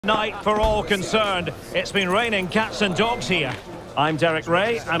Night for all concerned. It's been raining cats and dogs here. I'm Derek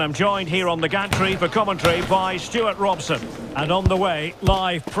Ray and I'm joined here on the gantry for commentary by Stuart Robson. And on the way,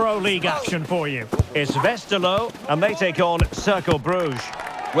 live Pro League action for you. It's Westerlo and they take on Cercle Brugge.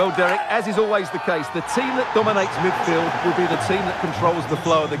 Well, Derek, as is always the case, the team that dominates midfield will be the team that controls the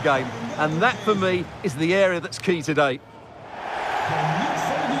flow of the game. And that, for me, is the area that's key today.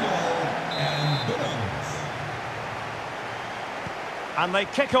 And they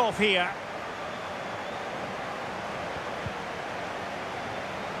kick off here.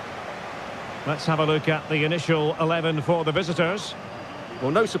 Let's have a look at the initial 11 for the visitors.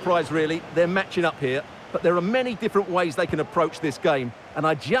 Well, no surprise, really. They're matching up here. But there are many different ways they can approach this game. And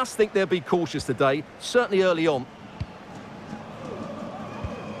I just think they'll be cautious today, certainly early on.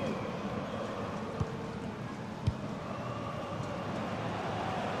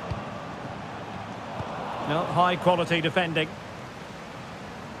 No, high-quality defending.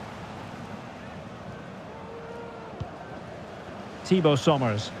 Thibaut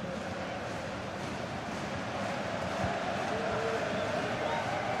Sommers.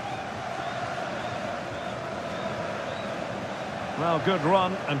 Well, good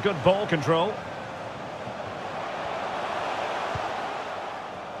run and good ball control.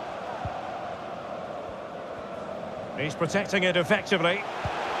 He's protecting it effectively.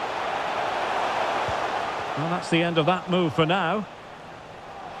 Well, that's the end of that move for now.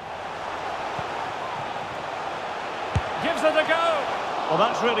 Gives it a go. Well,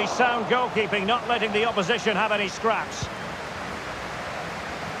 that's really sound goalkeeping, not letting the opposition have any scraps.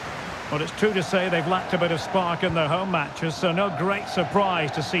 Well, it's true to say they've lacked a bit of spark in their home matches, so no great surprise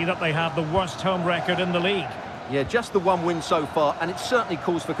to see that they have the worst home record in the league. Yeah, just the one win so far, and it certainly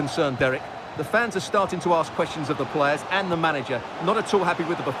calls for concern, Derek. The fans are starting to ask questions of the players and the manager, not at all happy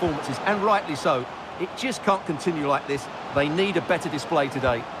with the performances, and rightly so. It just can't continue like this. They need a better display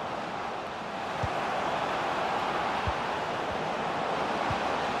today.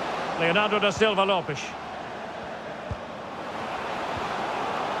 Leonardo da Silva Lopes.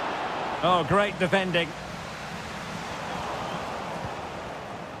 Oh, great defending.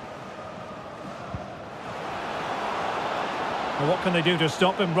 Well, what can they do to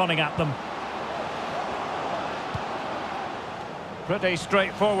stop him running at them? Pretty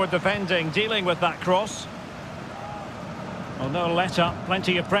straightforward defending, dealing with that cross. Well, no let-up,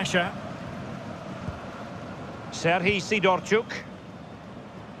 plenty of pressure. Serhii Sidorchuk.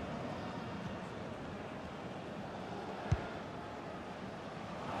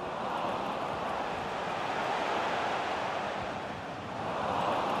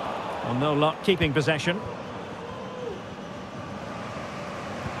 Well, no luck keeping possession.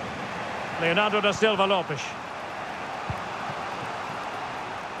 Leonardo da Silva Lopes.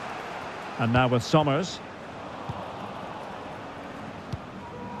 And now with Sommers.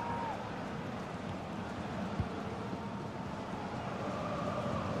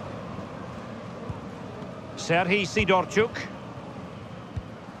 Serhii Sidorchuk.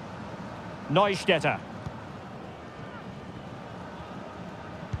 Neustädter.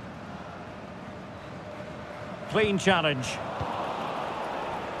 Clean challenge.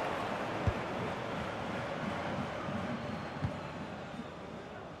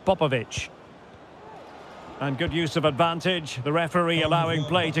 Popovic. And good use of advantage. The referee allowing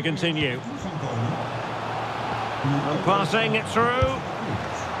play to continue. And passing it through.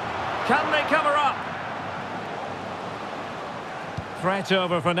 Can they cover up? Threat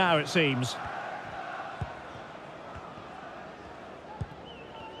over for now, it seems.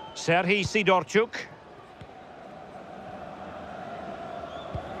 Serhii Sidorchuk.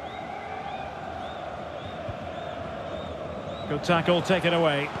 Good tackle taken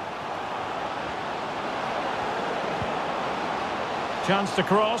away. Chance to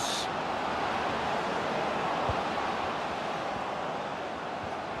cross.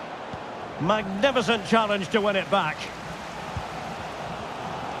 Magnificent challenge to win it back.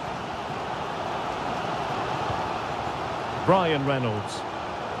 Brian Reynolds.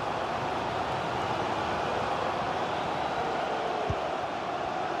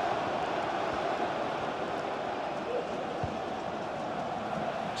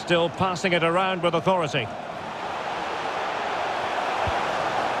 Still passing it around with authority.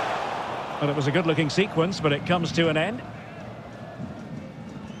 Well, it was a good-looking sequence, but it comes to an end.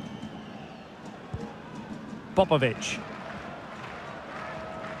 Popovic.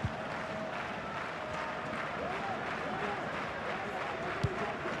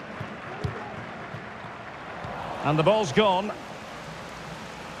 And the ball's gone.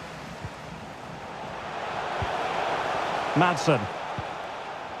 Madsen.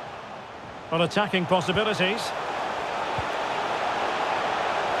 Well, attacking possibilities.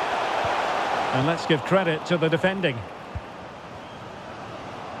 And let's give credit to the defending.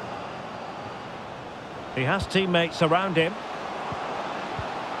 He has teammates around him.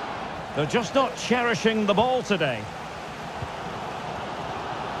 They're just not cherishing the ball today.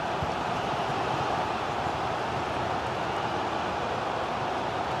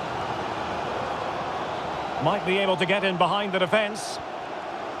 Might be able to get in behind the defence.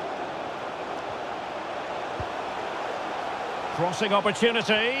 Crossing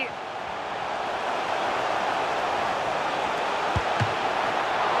opportunity.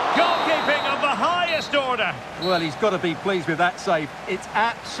 Goalkeeping of the highest order. Well, he's got to be pleased with that save. It's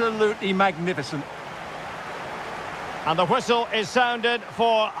absolutely magnificent. And the whistle is sounded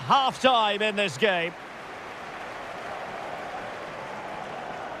for half-time in this game.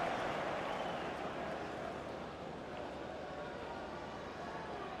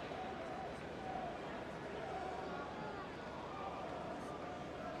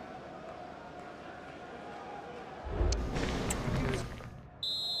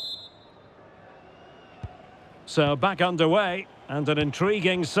 So back underway, and an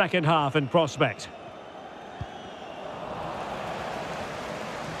intriguing second half in prospect.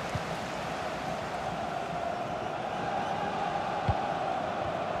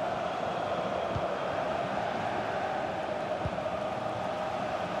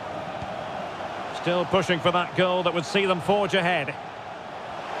 Still pushing for that goal that would see them forge ahead.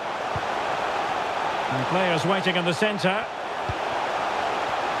 And players waiting in the centre.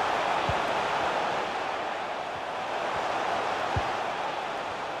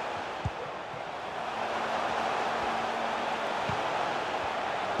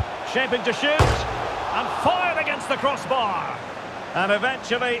 Shaping to shoot, and fired against the crossbar. And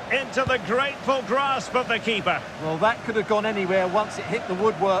eventually into the grateful grasp of the keeper. Well, that could have gone anywhere once it hit the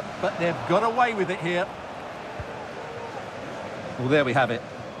woodwork, but they've got away with it here. Well, there we have it.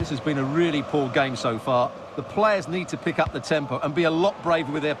 This has been a really poor game so far. The players need to pick up the tempo and be a lot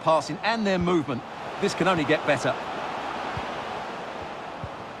braver with their passing and their movement. This can only get better.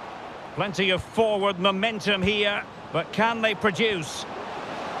 Plenty of forward momentum here, but can they produce?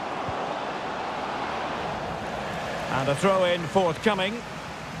 And a throw-in forthcoming.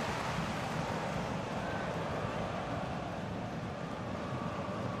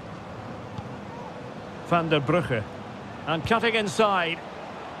 Brugge. And cutting inside.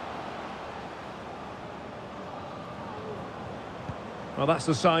 Well, that's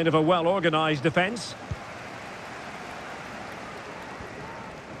the sign of a well-organised defence.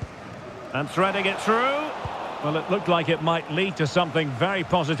 And threading it through. Well, it looked like it might lead to something very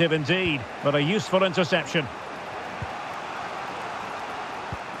positive indeed, but a useful interception.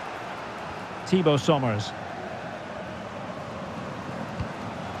 Thibaut Sommers.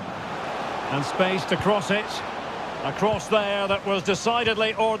 And space to cross it. A cross there that was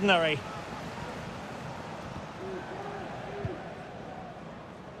decidedly ordinary.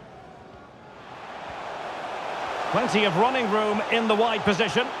 Plenty of running room in the wide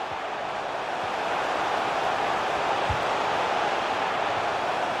position.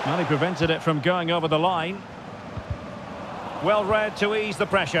 Well, he prevented it from going over the line. Well read to ease the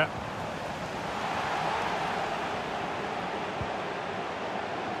pressure.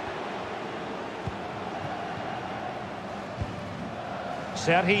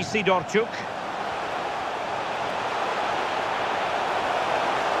 Serhii Sidorchuk.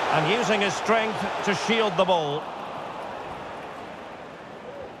 And using his strength to shield the ball.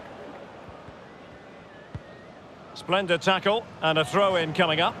 Splendid tackle and a throw-in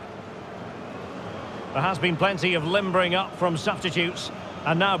coming up. There has been plenty of limbering up from substitutes,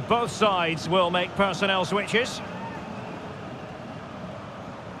 and now both sides will make personnel switches.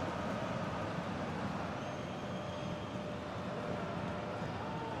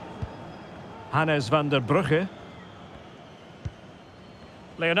 Hannes van der Brugge.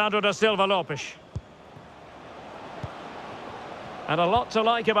 Leonardo da Silva Lopes. And a lot to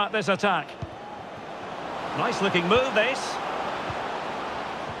like about this attack. Nice looking move, this.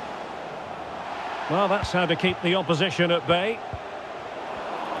 Well, that's how to keep the opposition at bay.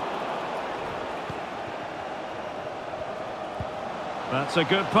 That's a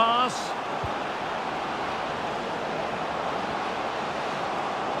good pass.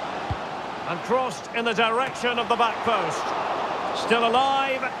 And crossed in the direction of the back post. Still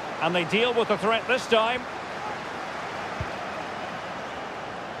alive, and they deal with the threat this time.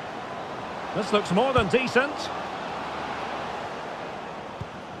 This looks more than decent.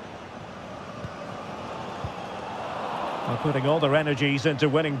 They're putting all their energies into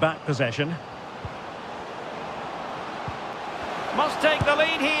winning back possession. Must take the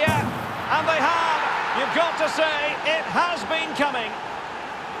lead here, and they have. You've got to say, it has been coming.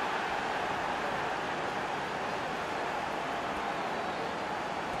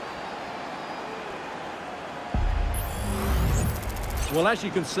 Well, as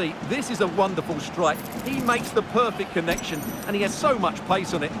you can see, this is a wonderful strike. He makes the perfect connection, and he has so much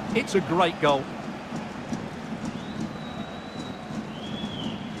pace on it. It's a great goal.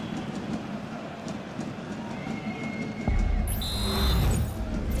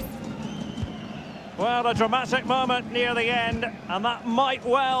 Well, a dramatic moment near the end, and that might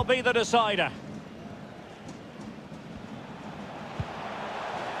well be the decider.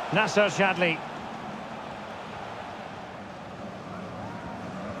 Nasser Chadli.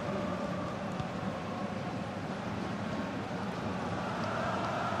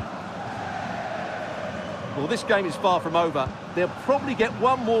 Well, this game is far from over. They'll probably get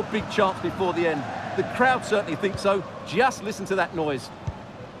one more big chance before the end. The crowd certainly think so. Just listen to that noise.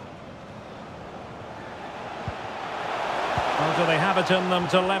 Well, do they have it in them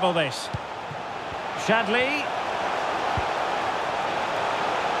to level this? Chadli.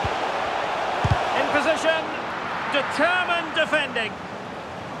 In position. Determined defending.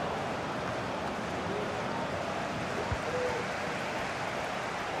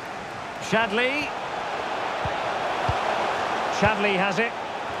 Chadli. Chadli has it.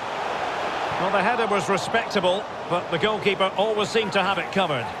 Well, the header was respectable, but the goalkeeper always seemed to have it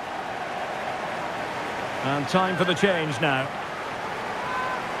covered. And time for the change now.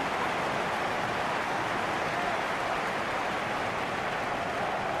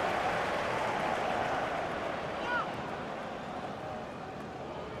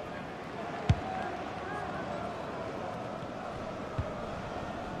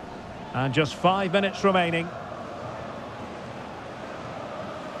 And just 5 minutes remaining.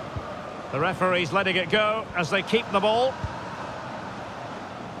 The referee's letting it go as they keep the ball.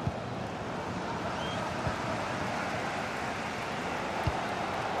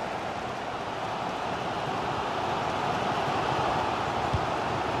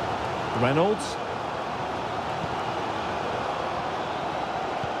 Reynolds.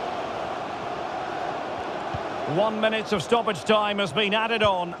 One minute of stoppage time has been added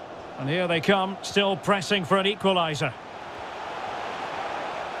on. And here they come, still pressing for an equaliser.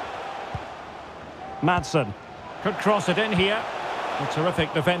 Madsen could cross it in here. A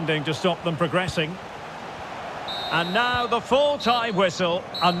terrific defending to stop them progressing. And now the full-time whistle.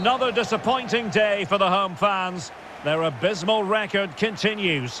 Another disappointing day for the home fans. Their abysmal record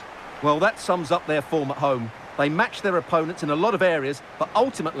continues. Well, that sums up their form at home. They matched their opponents in a lot of areas, but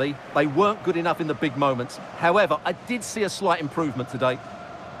ultimately they weren't good enough in the big moments. However, I did see a slight improvement today.